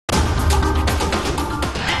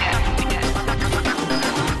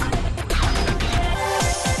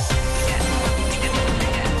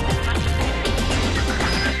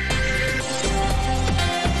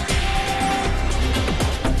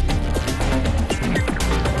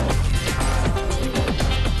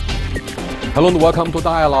Hello and welcome to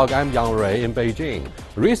Dialogue. I'm Yang Rui in Beijing.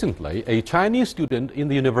 Recently, a Chinese student in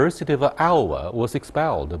the University of Iowa was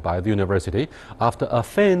expelled by the university after a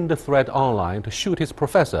feigned threat online to shoot his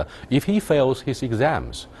professor if he fails his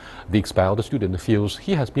exams. The expelled student feels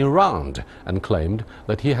he has been wronged and claimed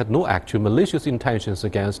that he had no actual malicious intentions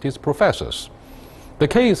against his professors. The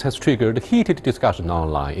case has triggered heated discussion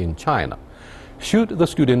online in China. Should the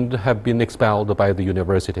student have been expelled by the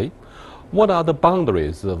university? What are the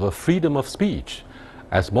boundaries of freedom of speech?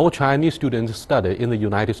 As more Chinese students study in the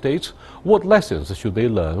United States, what lessons should they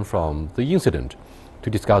learn from the incident? To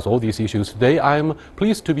discuss all these issues today, I'm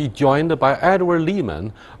pleased to be joined by Edward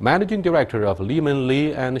Lehman, Managing Director of Lehman,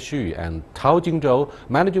 Lee & Xu, and Tao Jingzhou,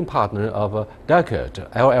 Managing Partner of Deckard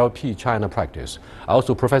LLP China Practice.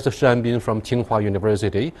 Also, Professor Shan Bin from Tsinghua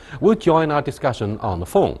University will join our discussion on the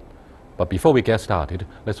phone. But before we get started,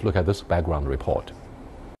 let's look at this background report.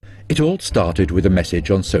 It all started with a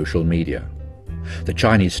message on social media. The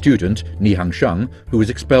Chinese student, Ni Hangsheng, who was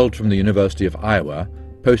expelled from the University of Iowa,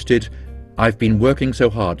 posted, "I've been working so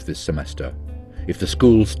hard this semester. If the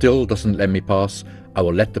school still doesn't let me pass, I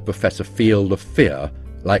will let the professor feel the fear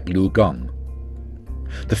like Lu Gong."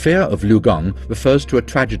 The fear of Lu Gong refers to a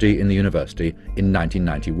tragedy in the university in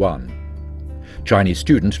 1991. Chinese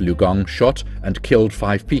student Lu Gong shot and killed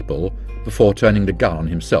 5 people before turning the gun on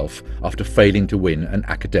himself after failing to win an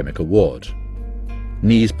academic award.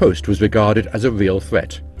 Ni's post was regarded as a real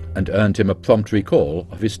threat and earned him a prompt recall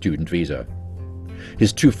of his student visa.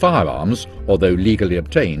 His 2 firearms, although legally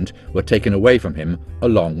obtained, were taken away from him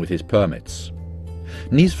along with his permits.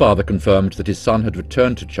 Ni's father confirmed that his son had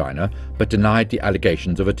returned to China but denied the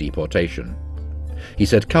allegations of a deportation. He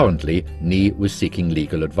said currently Ni was seeking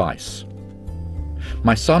legal advice.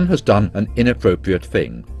 "My son has done an inappropriate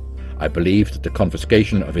thing. I believe that the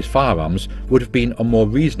confiscation of his firearms would have been a more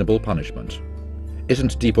reasonable punishment.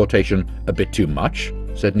 Isn't deportation a bit too much?"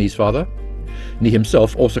 said Ni's father. Ni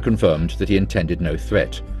himself also confirmed that he intended no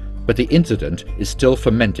threat, but the incident is still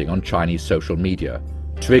fermenting on Chinese social media,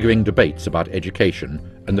 triggering debates about education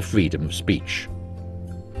and the freedom of speech.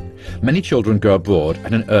 Many children go abroad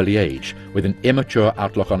at an early age with an immature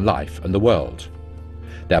outlook on life and the world.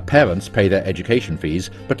 Their parents pay their education fees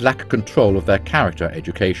but lack control of their character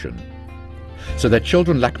education. So their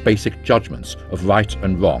children lack basic judgments of right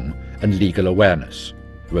and wrong and legal awareness,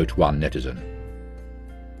 wrote one netizen.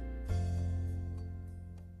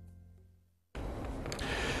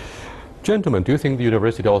 Gentlemen, do you think the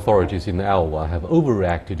university authorities in Iowa have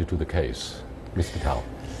overreacted to the case? Mr. Tao.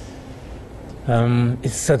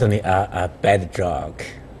 It's certainly a bad joke.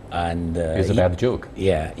 And it's a bad joke.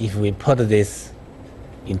 Yeah, if we put this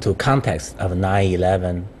into context of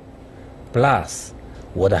 9/11 plus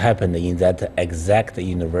what happened in that exact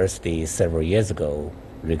university several years ago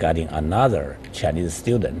regarding another Chinese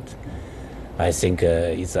student, I think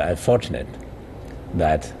it's unfortunate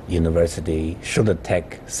that university should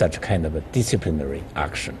take such kind of a disciplinary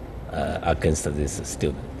action against this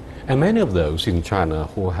student. And many of those in China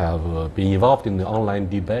who have been involved in the online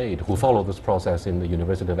debate, who follow this process in the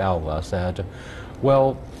University of Iowa, said,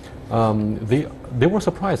 well, they were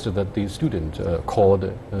surprised that the student called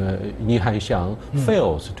Ni Hangsheng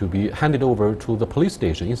fails to be handed over to the police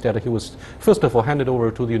station. Instead, he was first of all handed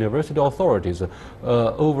over to the university authorities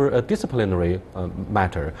over a disciplinary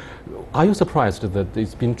matter. Are you surprised that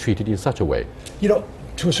it's been treated in such a way? You know,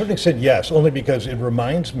 to a certain extent, yes, only because it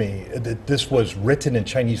reminds me that this was written in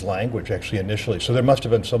Chinese language actually initially. So there must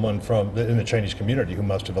have been someone in the Chinese community who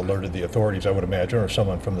must have alerted the authorities, I would imagine, or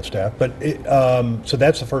someone from the staff. But so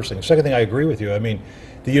that's the first thing. Second thing, I agree with you. I mean,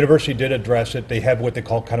 the university did address it. They have what they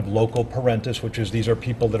call kind of local parentis, which is these are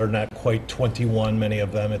people that are not quite 21, many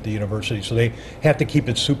of them at the university. So they have to keep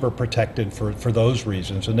it super protected for those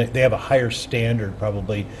reasons. And they have a higher standard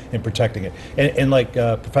probably in protecting it. And like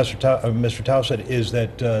Professor Tao, Mr. Tao said, is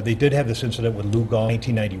that they did have this incident with Lu Gong in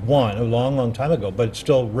 1991, a long, long time ago, but it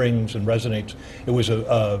still rings and resonates. It was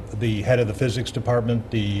the head of the physics department,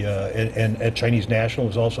 and at Chinese National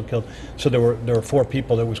was also killed. So there were 4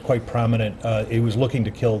 people that was quite prominent. He was looking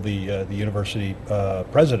to kill the university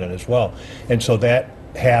president as well, and so that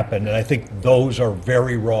happened. And I think those are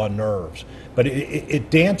very raw nerves. But it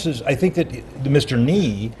dances. I think that Mr.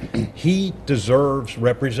 Ni, he deserves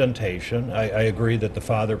representation. I agree that the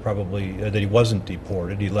father probably, that he wasn't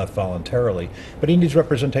deported, he left voluntarily, but he needs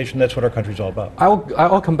representation. That's what our country's all about.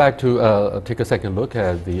 I'll come back to take a second look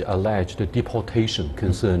at the alleged deportation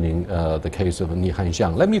concerning the case of Ni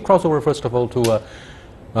Hangsheng. Let me cross over first of all to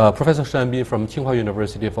Professor Shan Bin from Tsinghua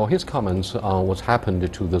University for his comments on what's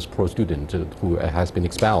happened to this poor student who has been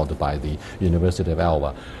expelled by the University of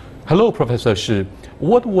Iowa. Hello, Professor Shi.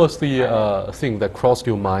 What was the thing that crossed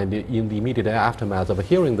your mind in the immediate aftermath of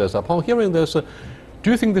hearing this? Upon hearing this, do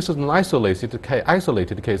you think this is an isolated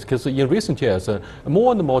case? Because in recent years,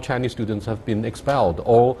 more and more Chinese students have been expelled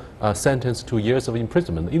or sentenced to years of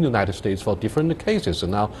imprisonment in the United States for different cases.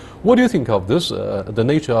 Now, what do you think of this, the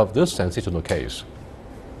nature of this sensational case?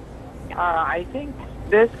 I think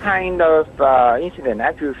this kind of incident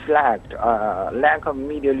actually reflects lack of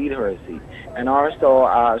media literacy and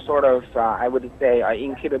also sort of, I would say,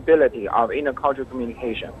 incapability of intercultural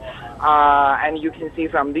communication. And you can see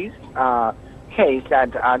from this case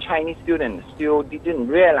that Chinese students still didn't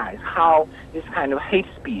realize how this kind of hate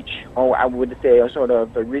speech, or I would say a sort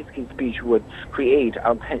of a risky speech, would create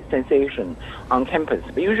a sensation on campus.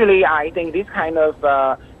 But usually, I think this kind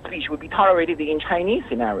of speech would be tolerated in Chinese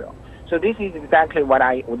scenario. So this is exactly what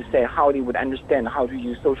I would say, how they would understand how to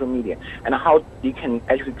use social media and how they can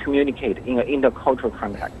actually communicate in an intercultural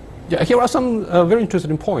context. Yeah, here are some very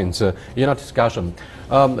interesting points in our discussion.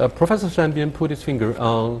 Professor Shanbian put his finger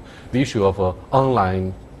on the issue of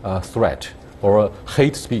online threat or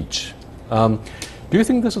hate speech. Do you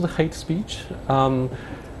think this is a hate speech? And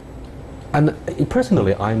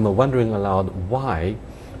personally, I'm wondering aloud why,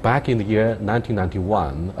 back in the year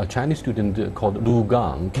 1991, a Chinese student called Lu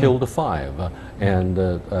Gang killed 5 and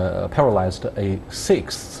paralyzed a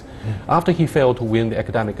 6th after he failed to win the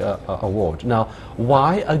academic award. Now,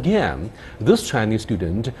 why again this Chinese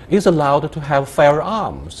student is allowed to have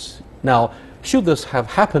firearms? Now, should this have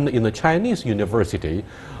happened in a Chinese university,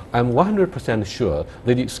 I'm 100% sure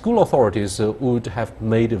that the school authorities would have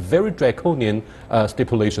made a very draconian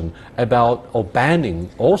stipulation about or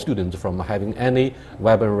banning all students from having any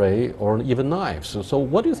weaponry or even knives. So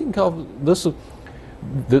what do you think of this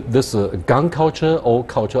gun culture or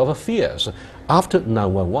culture of fears after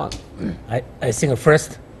 9/11? I think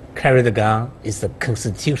first, carry the gun is a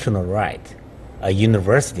constitutional right. A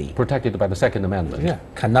university Protected by the Second Amendment.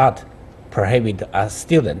 cannot prohibit a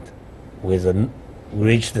student with a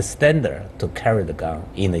reach the standard to carry the gun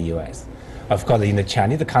in the U.S. Of course, in the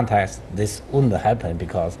Chinese context, this wouldn't happen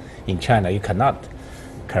because in China you cannot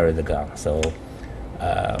carry the gun. So,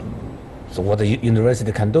 so what the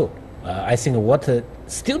university can do? I think what a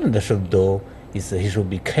student should do is he should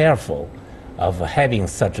be careful of having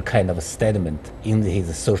such a kind of statement in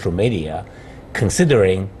his social media,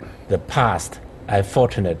 considering the past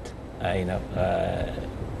unfortunate,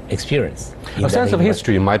 experience. A sense of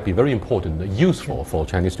history might be very important, useful for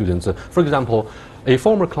Chinese students. For example, a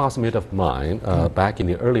former classmate of mine back in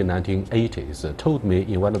the early 1980s told me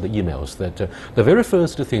in one of the emails that the very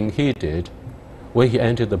first thing he did when he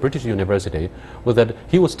entered the British University was that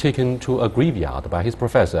he was taken to a graveyard by his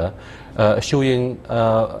professor, showing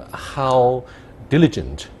how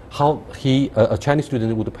diligent, how a Chinese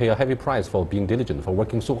student would pay a heavy price for being diligent, for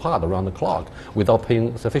working so hard around the clock without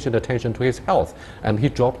paying sufficient attention to his health, and he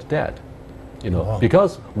dropped dead,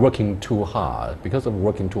 because of working too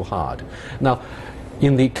hard. Now,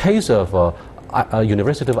 in the case of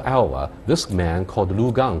University of Iowa, this man called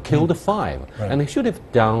Lu Gang killed 5, and he should have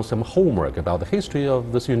done some homework about the history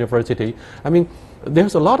of this university. I mean,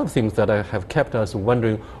 there's a lot of things that have kept us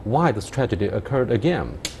wondering why this tragedy occurred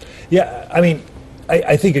again. Yeah, I mean,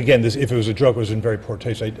 I think again, this, if it was a joke, it was in very poor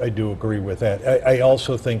taste. I do agree with that. I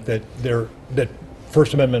also think that that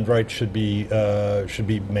First Amendment rights should be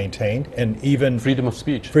maintained, and even Freedom of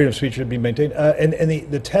speech. Freedom of speech should be maintained. And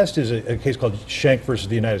the test is a case called Shank versus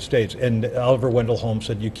the United States. And Oliver Wendell Holmes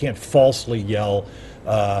said you can't falsely yell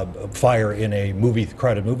fire in a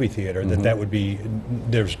crowded movie theater. That would be,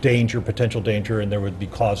 there's potential danger, and there would be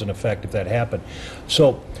cause and effect if that happened.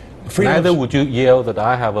 So. Neither would you yell that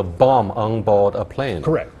I have a bomb on board a plane.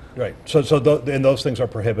 Correct. Right. And those things are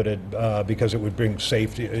prohibited because it would bring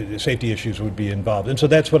safety issues would be involved. And so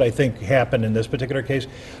that's what I think happened in this particular case.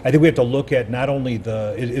 I think we have to look at not only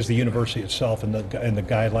the university itself and the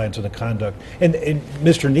guidelines and the conduct. And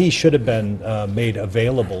Mr. Nee should have been made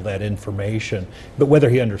available that information, but whether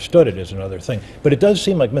he understood it is another thing. But it does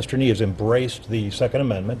seem like Mr. Nee has embraced the Second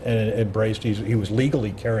Amendment and he was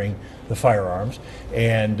legally carrying the firearms,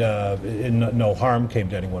 and no harm came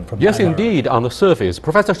to anyone from that. Yes, indeed, on the surface.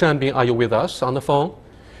 Professor Shanbin, are you with us on the phone?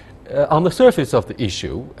 On the surface of the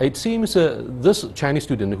issue, it seems this Chinese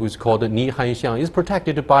student who is called Ni Hanxiang is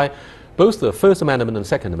protected by both the First Amendment and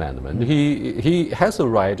Second Amendment. He has a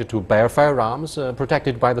right to bear firearms,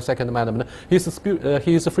 protected by the Second Amendment.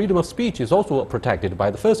 His freedom of speech is also protected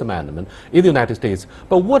by the First Amendment in the United States.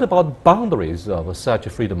 But what about boundaries of such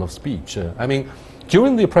freedom of speech? I mean,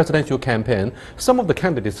 during the presidential campaign, some of the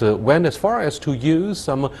candidates went as far as to use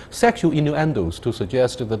some sexual innuendos to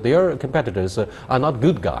suggest that their competitors are not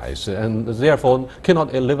good guys and therefore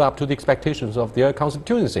cannot live up to the expectations of their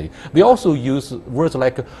constituency. They also use words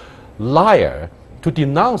like liar to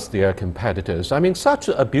denounce their competitors. I mean, such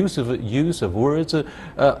abusive use of words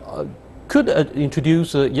could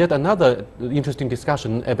introduce yet another interesting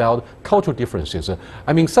discussion about cultural differences.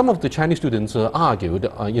 I mean, some of the Chinese students argued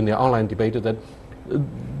in their online debate that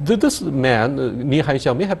this man, Ni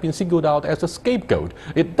Hanxiang, may have been singled out as a scapegoat.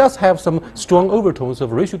 It does have some strong overtones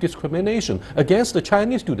of racial discrimination against the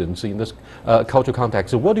Chinese students in this cultural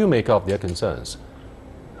context. So what do you make of their concerns?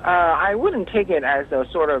 I wouldn't take it as a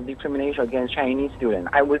sort of discrimination against Chinese students.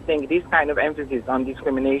 I would think this kind of emphasis on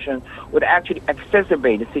discrimination would actually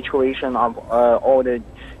exacerbate the situation of all the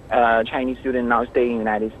Chinese students now staying in the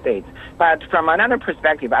United States. But from another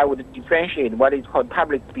perspective, I would differentiate what is called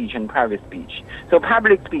public speech and private speech. So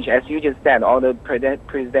public speech, as you just said, all the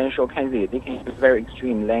presidential candidates, they can use very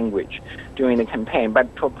extreme language during the campaign. But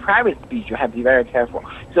for private speech, you have to be very careful.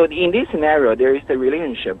 So in this scenario, there is the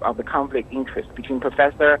relationship of the conflict interest between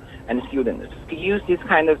professor and students. To use this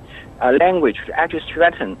kind of language to actually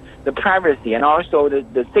threaten the privacy and also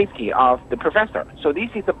the safety of the professor. So this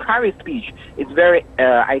is a private speech. It's very,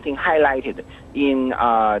 I think, highlighted in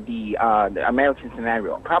the American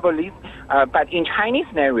scenario. Probably, but in Chinese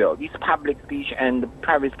scenario, this public speech and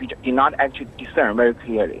private speech do not actually discern very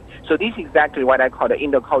clearly. So this is exactly what I call the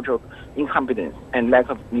intercultural incompetence and lack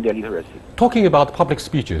of media literacy. Talking about public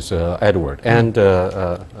speeches, Edward and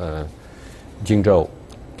Jingzhou,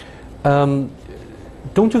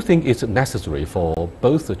 don't you think it's necessary for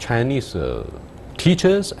both the Chinese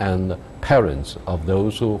teachers and parents of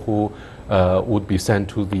those who would be sent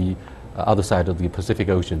to the other side of the Pacific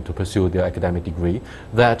Ocean to pursue their academic degree,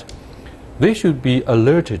 that they should be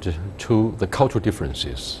alerted to the cultural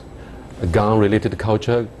differences, gun-related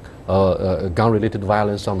culture, gun-related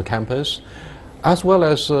violence on the campus, as well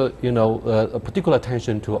as a particular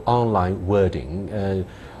attention to online wording,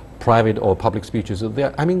 private or public speeches.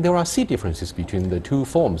 There are sea differences between the two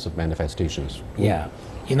forms of manifestations. Yeah,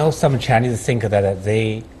 some Chinese think that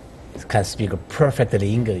they can speak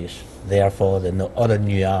perfectly English, therefore they know all the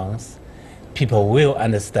nuance. People will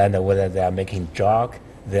understand whether they are making joke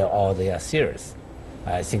or they are serious.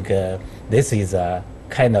 I think this is a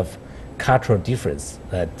kind of cultural difference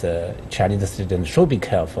that Chinese students should be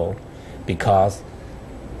careful, because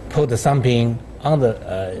put something on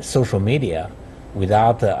the social media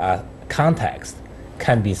without context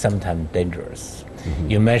can be sometimes dangerous.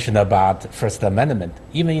 You mentioned about First Amendment.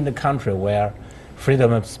 Even in the country where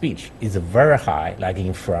freedom of speech is very high, like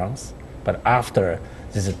in France, but after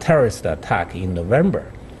this terrorist attack in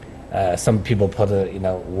November, some people put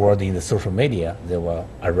word in the social media, they were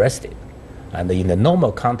arrested. And in the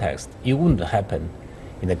normal context, it wouldn't happen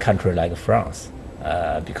in a country like France,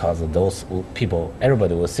 because those people,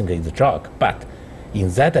 everybody will think it's a joke. But in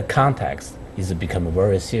that context, it's become a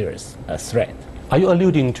very serious threat. Are you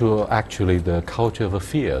alluding to actually the culture of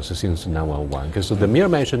fears since 911? Because the mere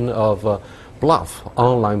mention of bluff,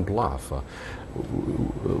 online bluff,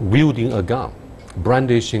 wielding a gun,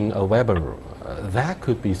 brandishing a weapon, that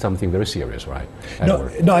could be something very serious, right? No,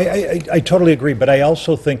 I totally agree, but I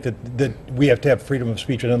also think that we have to have freedom of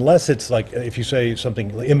speech, and unless it's like, if you say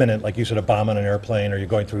something imminent, like you said, a bomb on an airplane, or you're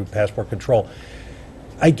going through passport control,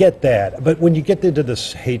 I get that. But when you get into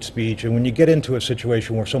this hate speech, and when you get into a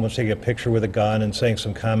situation where someone's taking a picture with a gun and saying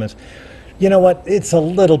some comments, you know what, it's a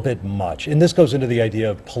little bit much. And this goes into the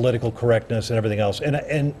idea of political correctness and everything else. And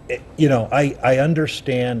I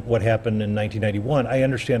understand what happened in 1991. I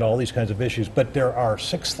understand all these kinds of issues, but there are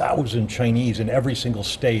 6,000 Chinese in every single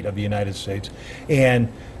state of the United States.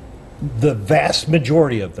 And the vast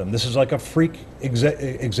majority of them, this is like a freak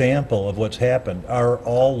example of what's happened, are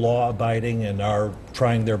all law-abiding and are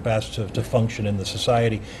trying their best to function in the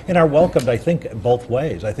society, and are welcomed, I think, both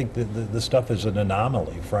ways. I think the stuff is an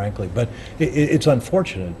anomaly, frankly, but it's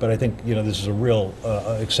unfortunate, but I think this is a real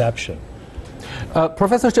exception.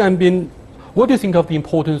 Professor Zhang Bin, what do you think of the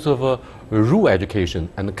importance of rule education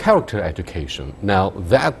and character education? Now,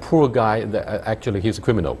 that poor guy, actually he's a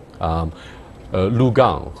criminal, Lu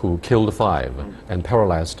Gang, who killed 5 and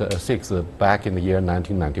paralyzed 6 back in the year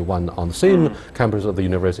 1991 on the same campus of the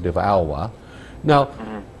University of Iowa. Now,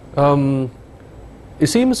 it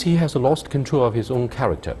seems he has lost control of his own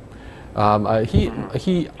character.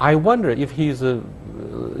 I wonder if he's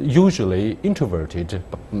usually introverted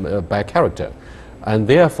by character, and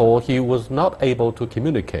therefore he was not able to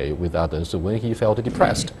communicate with others when he felt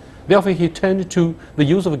depressed. Therefore, he turned to the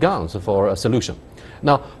use of guns for a solution.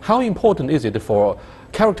 Now, how important is it for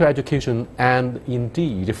character education and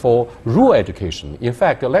indeed for rule education? In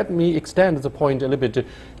fact, let me extend the point a little bit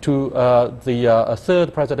to the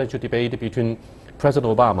third presidential debate between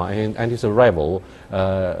President Obama and his rival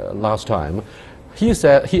last time. He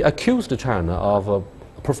said he accused China of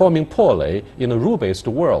performing poorly in a rule-based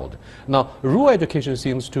world. Now, rule education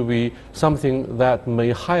seems to be something that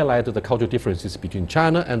may highlight the cultural differences between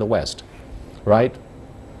China and the West, right?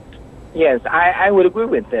 Yes, I would agree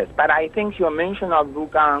with this, but I think your mention of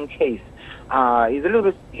Lugang case is a little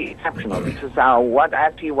bit exceptional because what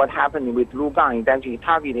happened with Lugang is actually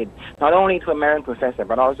targeted not only to American professor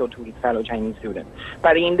but also to his fellow Chinese student.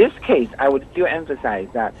 But in this case, I would still emphasize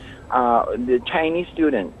that the Chinese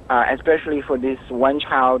student, especially for this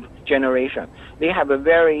one-child generation, they have a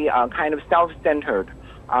very kind of self-centered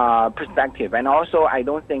perspective, and also I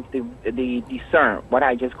don't think they discern what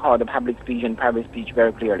I just call the public speech and private speech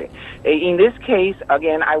very clearly. In this case,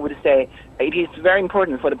 again, I would say it is very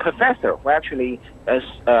important for the professor who actually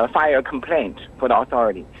file a complaint for the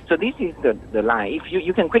authority. So this is the line. If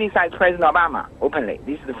you can criticize President Obama openly,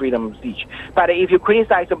 this is the freedom of speech. But if you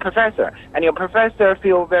criticize a professor and your professor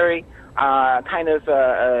feel very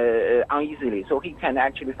uneasily, so he can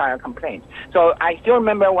actually file a complaint. So I still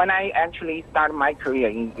remember when I actually started my career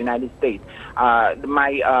in the United States,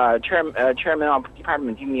 my chairman of the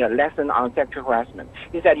department gave me a lesson on sexual harassment.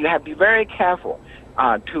 He said you have to be very careful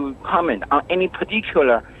to comment on any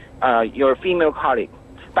particular your female colleague.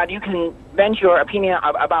 But you can vent your opinion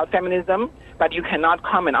about feminism, but you cannot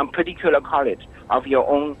comment on particular college of your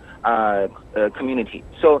own community.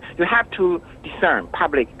 So you have to discern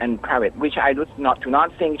public and private, which I do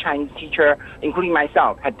not think Chinese teacher, including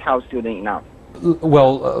myself, had told students enough.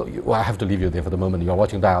 Well, I have to leave you there for the moment. You're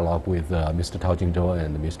watching Dialogue with Mr. Tao Jingzhou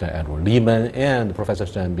and Mr. Edward Lehman and Professor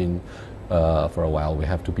Shan Bin for a while. We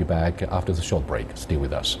have to be back after the short break. Stay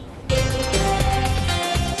with us.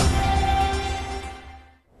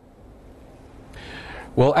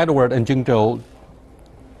 Well, Edward and Jingzhou,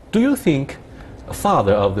 do you think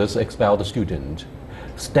father of this expelled student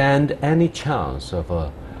stand any chance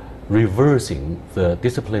of reversing the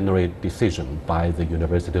disciplinary decision by the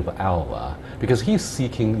University of Iowa because he's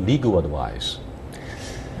seeking legal advice?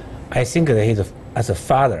 I think that as a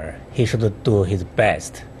father, he should do his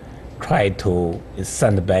best, try to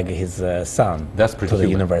send back his son to the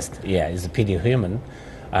university. Yeah, it's pretty human,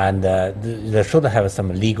 and they should have some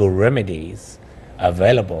legal remedies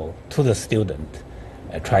available to the student.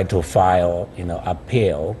 Try to file,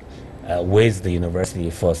 appeal with the university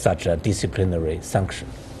for such a disciplinary sanction.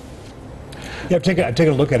 Yeah, I've taken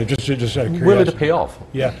a look at it just out of curiosity. Will it pay off?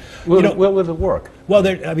 Yeah. Will it work? Well,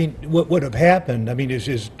 what would have happened,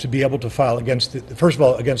 is to be able to file against, first of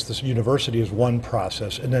all, against this university is one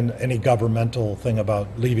process, and then any governmental thing about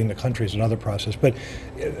leaving the country is another process. But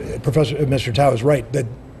Mr. Tao is right that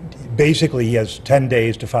basically he has 10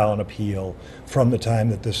 days to file an appeal from the time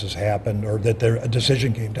that this has happened or that a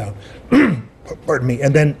decision came down. Pardon me.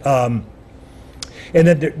 And then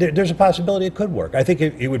there's a possibility it could work. I think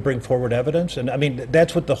it would bring forward evidence, and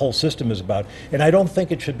that's what the whole system is about. And I don't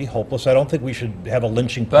think it should be hopeless. I don't think we should have a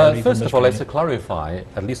lynching party. But first of all, let's clarify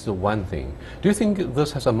at least one thing. Do you think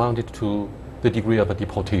this has amounted to the degree of a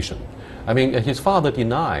deportation? His father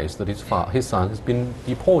denies that his son has been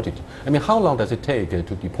deported. How long does it take to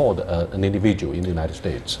deport an individual in the United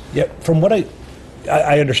States? Yeah, from what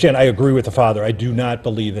I understand, I agree with the father. I do not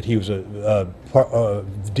believe that he was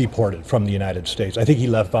deported from the United States. I think he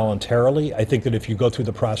left voluntarily. I think that if you go through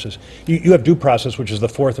the process, you have due process, which is the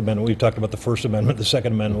Fourth Amendment. We've talked about the First Amendment, the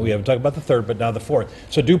Second Amendment. We haven't talked about the Third, but now the Fourth.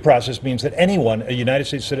 So due process means that anyone, a United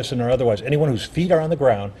States citizen or otherwise, anyone whose feet are on the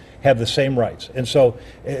ground, have the same rights. And so,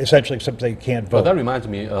 essentially, except they can't vote. Well, that reminds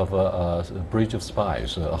me of Bridge of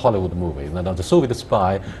Spies, a Hollywood movie. Now, the Soviet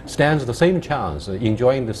spy stands the same chance,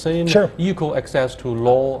 enjoying the same equal access to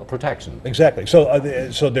law protection. Exactly. So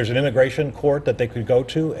there's an immigration court that they could go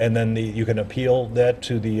to, and then you can appeal that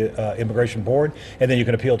to the immigration board, and then you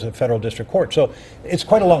can appeal to the federal district court. So it's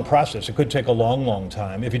quite a long process. It could take a long, long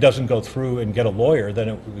time. If he doesn't go through and get a lawyer, then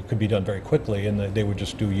it could be done very quickly, and they would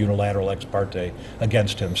just do unilateral ex parte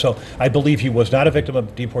against him. So I believe he was not a victim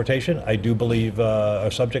of deportation. I do believe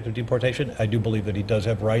a subject of deportation. I do believe that he does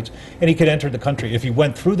have rights, and he could enter the country. If he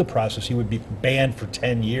went through the process, he would be banned for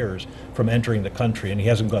 10 years from entering the country, and he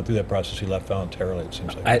hasn't gone through that process. He left voluntarily, it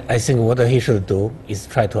seems like. I think what he should do is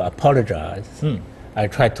try to apologize I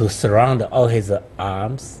tried to surround all his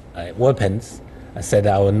arms, weapons. I said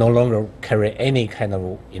I will no longer carry any kind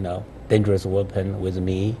of, dangerous weapon with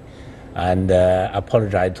me, and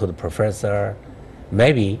apologize to the professor.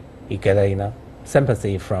 Maybe he get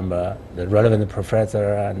sympathy from the relevant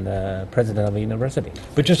professor and president of the university.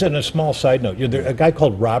 But just in a small side note, a guy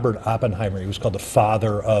called Robert Oppenheimer, he was called the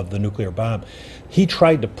father of the nuclear bomb. He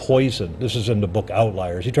tried to poison, this is in the book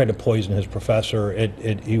Outliers, he tried to poison his professor.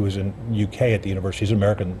 He was in UK at the university, he's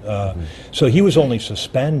American. So he was only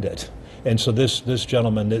suspended. And so this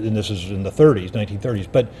gentleman, and this is in the 30s, 1930s,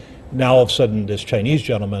 but now all of a sudden this Chinese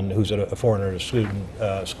gentleman who's a foreigner at a student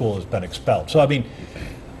school has been expelled. So I mean,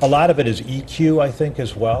 a lot of it is EQ, I think,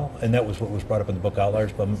 as well, and that was what was brought up in the book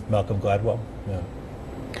Outliers by Malcolm Gladwell. Yeah.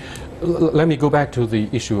 Let me go back to the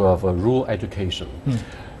issue of rural education.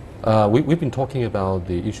 We've been talking about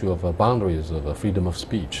the issue of boundaries of freedom of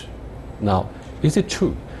speech. Now, is it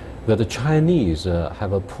true that the Chinese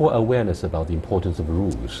have a poor awareness about the importance of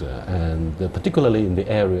rules, and particularly in the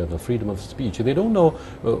area of freedom of speech? They don't know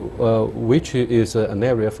which is an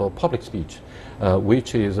area for public speech,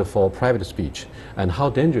 which is for private speech, and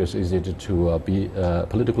how dangerous is it to be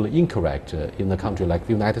politically incorrect in a country like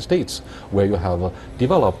the United States, where you have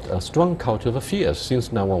developed a strong culture of fear since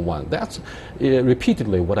 9/11. That's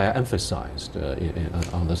repeatedly what I emphasized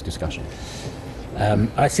on this discussion.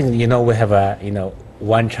 I think we have a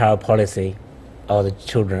one-child policy. All the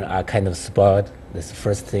children are kind of spoiled. That's the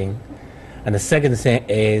first thing, and the second thing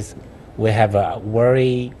is we have a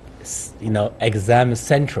very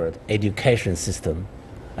exam-centered education system,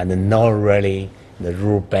 and not really the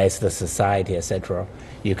rule-based society, etc.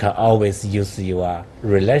 You can always use your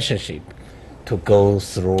relationship to go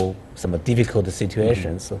through some difficult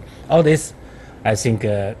situations. So all this, I think,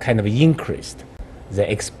 kind of increased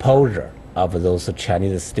the exposure of those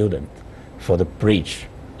Chinese students for the breach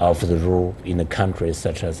of the rule in the countries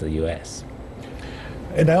such as the U.S.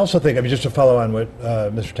 And I also think, just to follow on what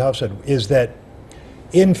Mr. Tao said, is that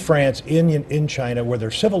in France, in China, where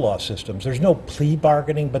there's civil law systems, there's no plea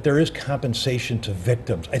bargaining, but there is compensation to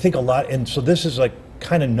victims. I think a lot, and so this is like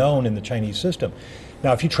kind of known in the Chinese system.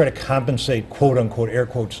 Now, if you try to compensate, quote unquote, air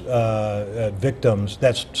quotes, victims,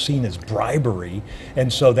 that's seen as bribery,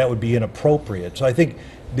 and so that would be inappropriate. So I think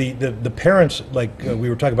the parents, like we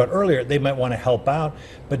were talking about earlier, they might want to help out,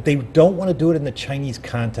 but they don't want to do it in the Chinese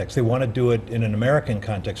context. They want to do it in an American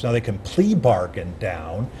context. Now they can plea bargain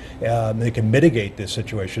down, they can mitigate this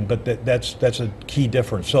situation, but that's a key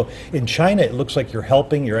difference. So in China, it looks like you're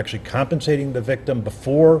helping, you're actually compensating the victim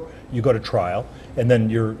before you go to trial, and then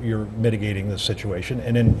you're mitigating the situation.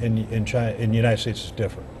 And in China, in the United States, it's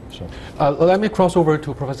different. So let me cross over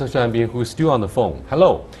to Professor Zhang Bin, who is still on the phone.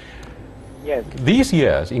 Hello. Yes. These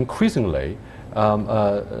years, increasingly,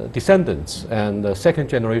 descendants and the second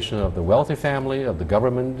generation of the wealthy family, of the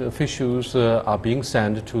government officials, are being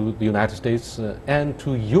sent to the United States and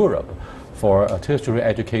to Europe for tertiary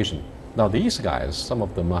education. Now these guys, some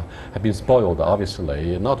of them have been spoiled,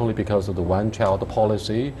 obviously, not only because of the one-child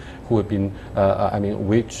policy, who have been,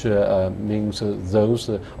 which means those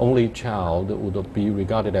only child would be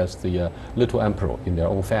regarded as the little emperor in their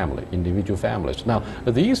own family, individual families. Now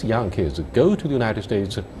these young kids go to the United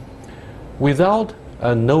States without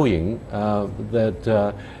knowing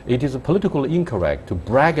that it is politically incorrect to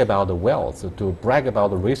brag about the wealth, to brag about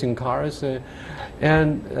the racing cars,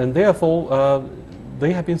 and therefore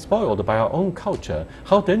they have been spoiled by our own culture.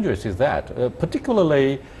 How dangerous is that?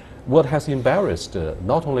 Particularly what has embarrassed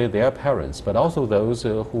not only their parents, but also those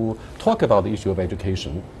who talk about the issue of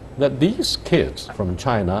education, that these kids from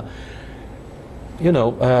China,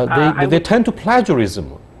 they tend to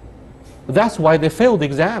plagiarism. That's why they fail the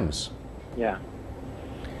exams. Yeah.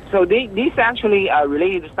 So this actually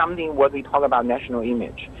related to something what we talk about national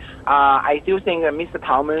image. I still think Mr.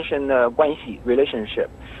 Tao mentioned 关系 relationship.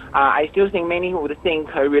 I still think many would think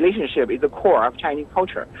a relationship is the core of Chinese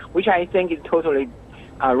culture, which I think is totally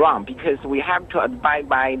wrong, because we have to abide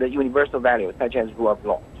by the universal values such as rule of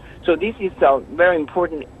law. So this is a very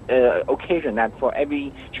important occasion that for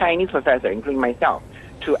every Chinese professor, including myself,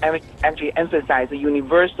 to actually emphasize the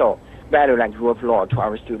universal value like rule of law to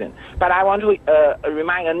our students. But I want to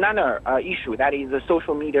remind another issue, that is the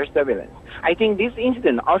social media surveillance. I think this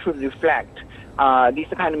incident also reflects this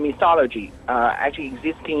kind of mythology actually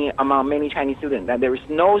existing among many Chinese students, that there is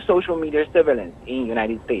no social media surveillance in the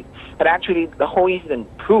United States. But actually the whole incident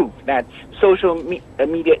proved that social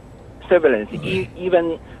media surveillance is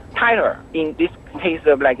even tighter in this case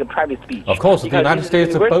of like a private speech. Of course, the United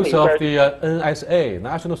States boasts of the NSA,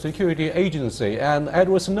 National Security Agency, and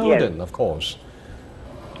Edward Snowden, yes, of course.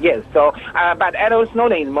 Yes, so, but Edward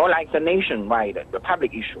Snowden is more like the nationwide, the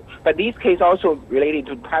public issue. But this case also related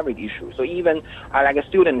to private issue. So even like a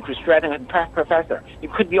student could threaten a professor.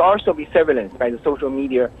 It could be also be surveillance by the social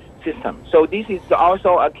media system. So this is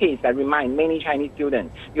also a case that reminds many Chinese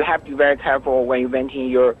students, you have to be very careful when you venting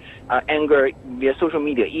your anger via social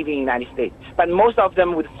media, even in the United States. But most of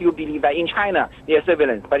them would still believe that in China, they are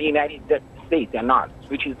surveillance, but in the United States, they're not,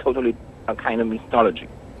 which is totally a kind of mythology.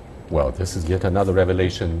 Well, this is yet another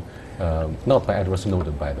revelation, not by Edward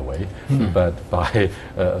Snowden, by the way, but by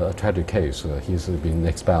a tragic case. He's been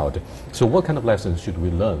expelled. So what kind of lessons should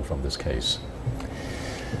we learn from this case?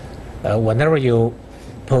 Whenever you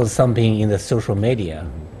post something in the social media,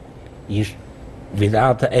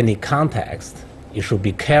 without any context, you should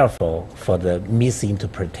be careful for the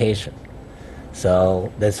misinterpretation. So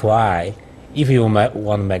that's why if you want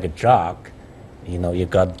to make a joke, you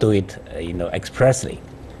got to do it, expressly.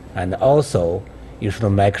 And also, you should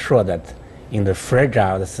make sure that in the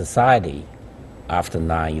fragile society after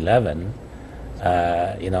 9/11,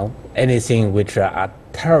 anything which are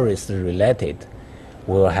terrorist related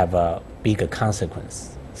will have a bigger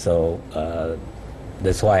consequence. So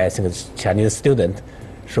that's why I think Chinese students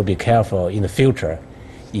should be careful in the future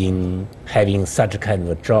in having such a kind of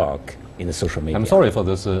a joke in the social media. I'm sorry for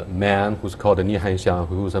this man who's called Ni Hanxiang,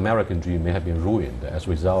 whose American dream may have been ruined as a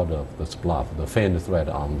result of this bluff, the feigned threat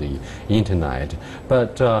on the internet.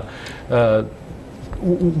 But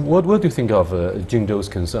what do you think of Jingzhou's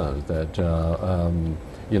concerns that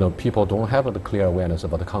people don't have a clear awareness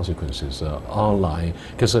about the consequences online?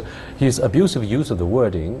 Because his abusive use of the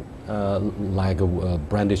wording, like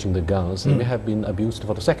brandishing the guns, may have been abused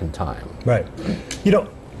for the second time. Right.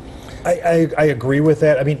 I agree with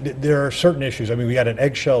that. I mean, there are certain issues. I mean, we got an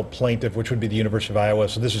eggshell plaintiff, which would be the University of Iowa.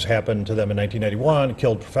 So this has happened to them in 1991,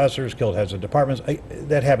 killed professors, killed heads of departments.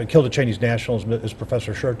 That happened, killed a Chinese national, as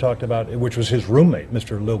Professor Scher talked about, which was his roommate,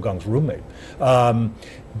 Mr. Liu Gang's roommate.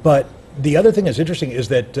 But the other thing that's interesting is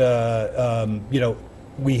that,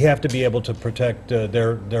 we have to be able to protect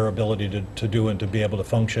their ability to do and to be able to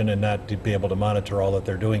function and not to be able to monitor all that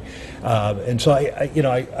they're doing. And so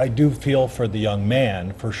I do feel for the young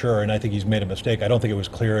man for sure, and I think he's made a mistake. I don't think it was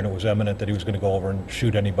clear and it was eminent that he was going to go over and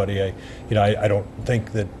shoot anybody. I don't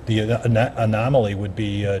think that the anomaly would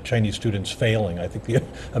be Chinese students failing. I think the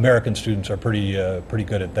American students are pretty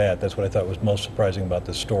good at that. That's what I thought was most surprising about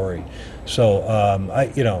this story. So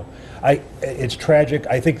it's tragic.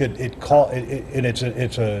 I think that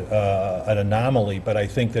it's an anomaly, but I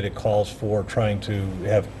think that it calls for trying to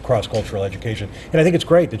have cross-cultural education. And I think it's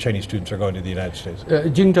great that Chinese students are going to the United States.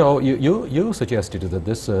 Jingzhou, you suggested that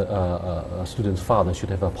this student's father should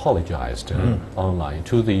have apologized online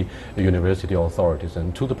to the university authorities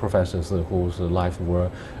and to the professors whose lives were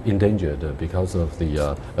endangered because of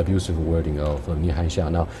the abusive wording of Ni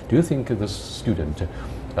Hanxiang. Now, do you think this student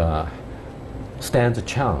stands a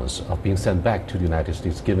chance of being sent back to the United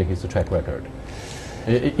States given his track record,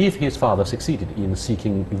 if his father succeeded in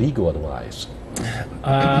seeking legal advice?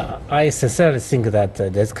 I sincerely think that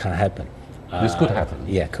this can happen. This could happen?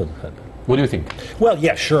 Yeah, could happen. What do you think? Well,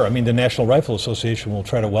 yeah, sure. I mean, the National Rifle Association will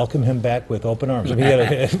try to welcome him back with open arms. I mean,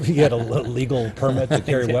 if he had a legal permit to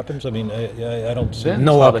carry weapons, I mean, I don't see... Then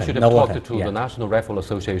no father should have talked weapon. to the National Rifle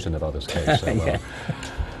Association about this case. So,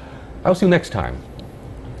 I'll see you next time.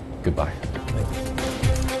 Goodbye.